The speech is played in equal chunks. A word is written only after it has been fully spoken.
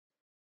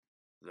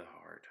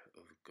art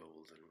of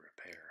golden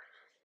repair.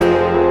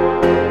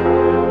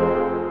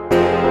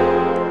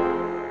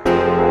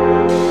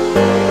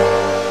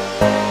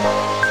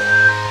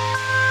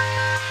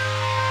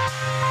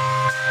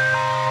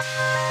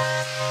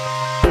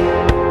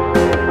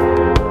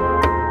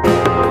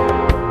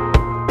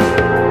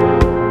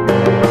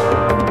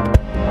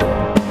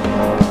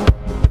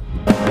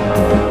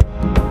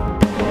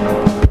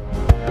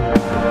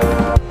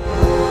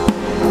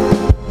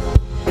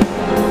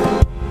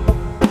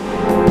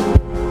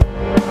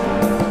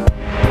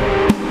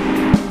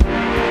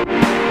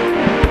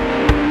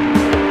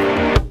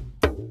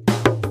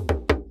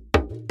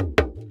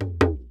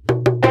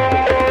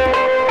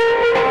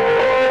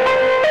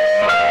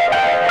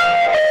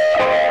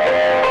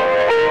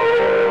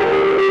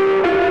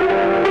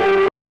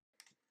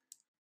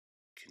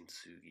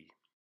 Kintsugi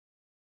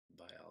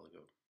by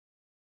Algo,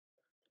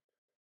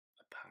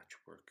 a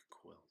patchwork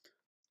quilt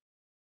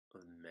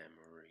of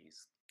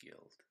memories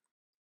gilt.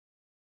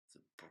 It's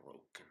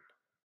broken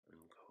and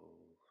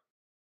cold,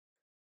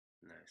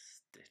 now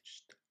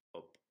stitched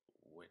up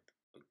with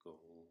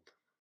gold.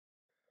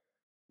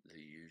 The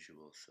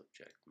usual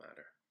subject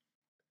matter: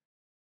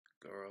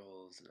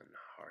 girls and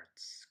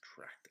hearts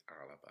cracked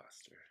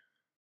alabaster,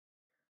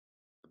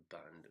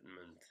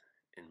 abandonment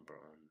in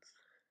bronze,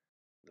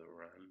 the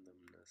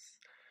randomness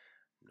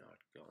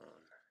not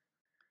gone,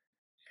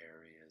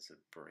 areas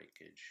of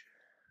breakage,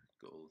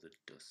 gold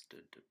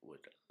dusted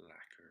with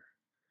lacquer,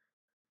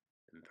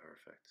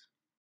 imperfect,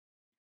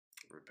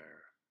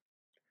 repair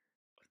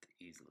of the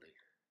easily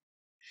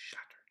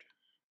shattered.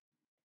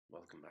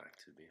 Welcome back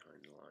to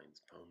Behind the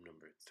Lines. Poem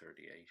number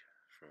 38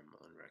 from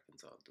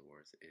Unreconciled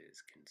Doors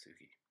is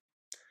Kintsugi.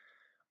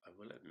 I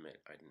will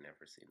admit I'd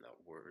never seen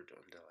that word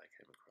until I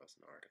came across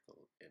an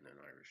article in an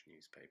Irish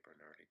newspaper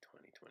in early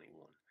 2021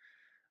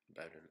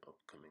 about an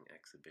upcoming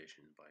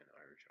exhibition by an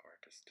Irish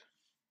artist.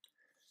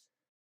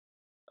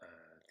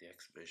 The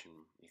exhibition,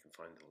 you can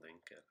find the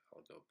link at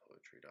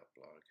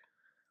algopoetry.blog,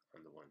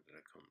 and the one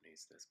that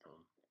accompanies this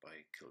poem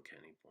by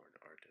Kilkenny-born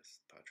artist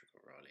Patrick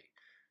O'Reilly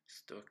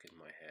stuck in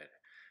my head,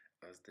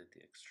 as did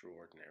the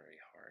extraordinary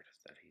heart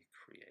that he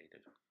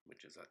created,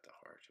 which is at the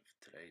heart of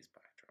today's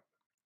backdrop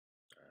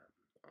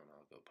on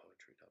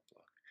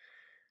algopoetry.blog.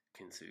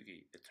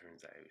 Kintsugi, it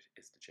turns out,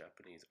 is the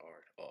Japanese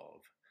art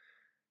of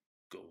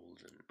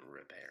golden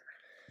repair,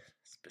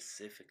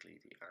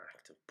 specifically the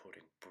act of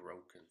putting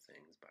broken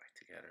things back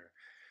together,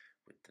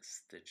 with the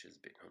stitches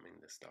becoming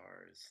the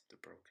stars, the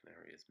broken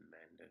areas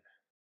mended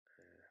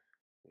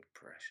with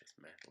precious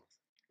metals.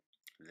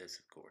 This,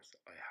 of course,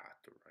 I had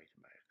to write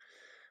about,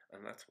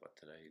 and that's what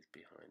today's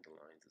Behind the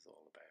Lines is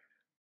all about.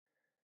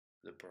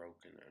 The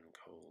broken and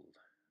cold,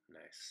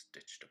 now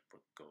stitched up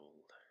with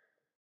gold.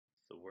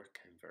 The work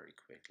came very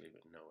quickly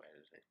with no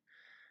editing,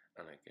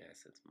 and I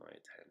guess it's my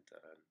attempt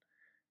at an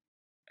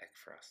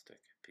ekphrastic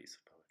piece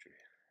of poetry.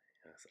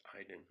 Yes,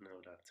 I didn't know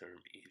that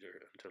term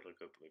either until a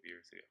couple of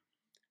years ago,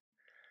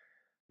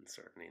 and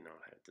certainly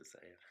not how to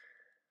say it.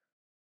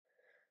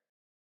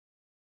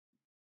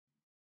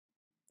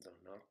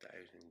 Though not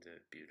doubting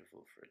the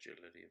beautiful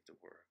fragility of the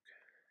work,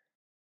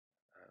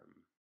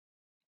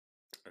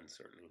 and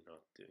certainly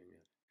not doing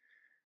it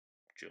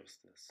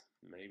justice.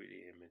 Maybe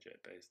the image I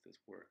based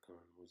this work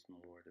on was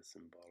more the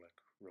symbolic,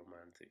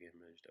 romantic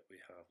image that we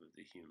have of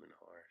the human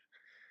heart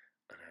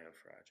and how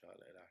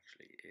fragile it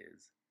actually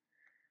is.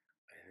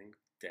 I think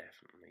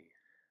definitely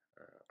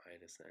I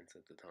had a sense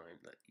at the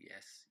time that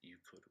yes, you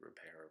could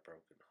repair a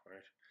broken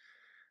heart,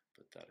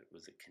 but that it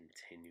was a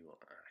continual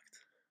act,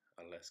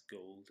 a less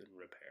golden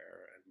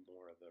repair and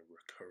more of a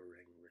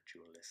recurring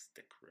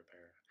ritualistic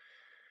repair,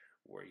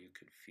 where you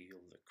could feel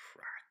the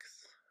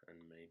cracks and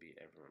maybe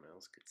everyone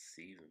else could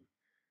see them,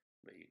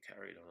 but you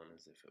carried on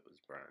as if it was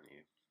brand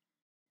new.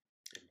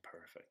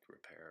 Imperfect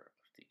repair of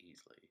the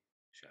easily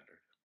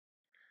shattered.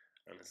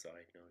 And a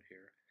side note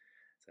here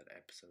is that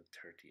episode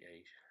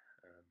 38,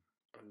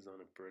 I was on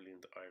a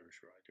brilliant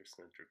Irish Writer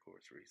Centre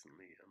course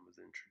recently and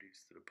was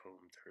introduced to the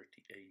poem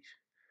 38,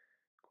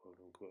 quote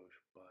unquote,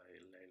 by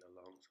Layla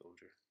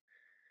Longsoldier.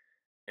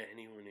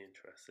 Anyone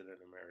interested in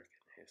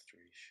American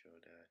history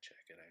should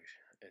check it out.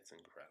 It's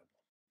incredible.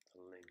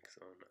 The link's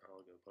on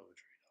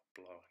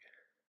algopoetry.blog,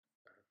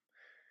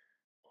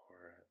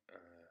 or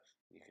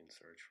you can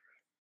search for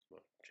it,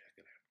 but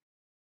check it out.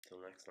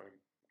 Till next time,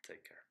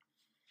 take care.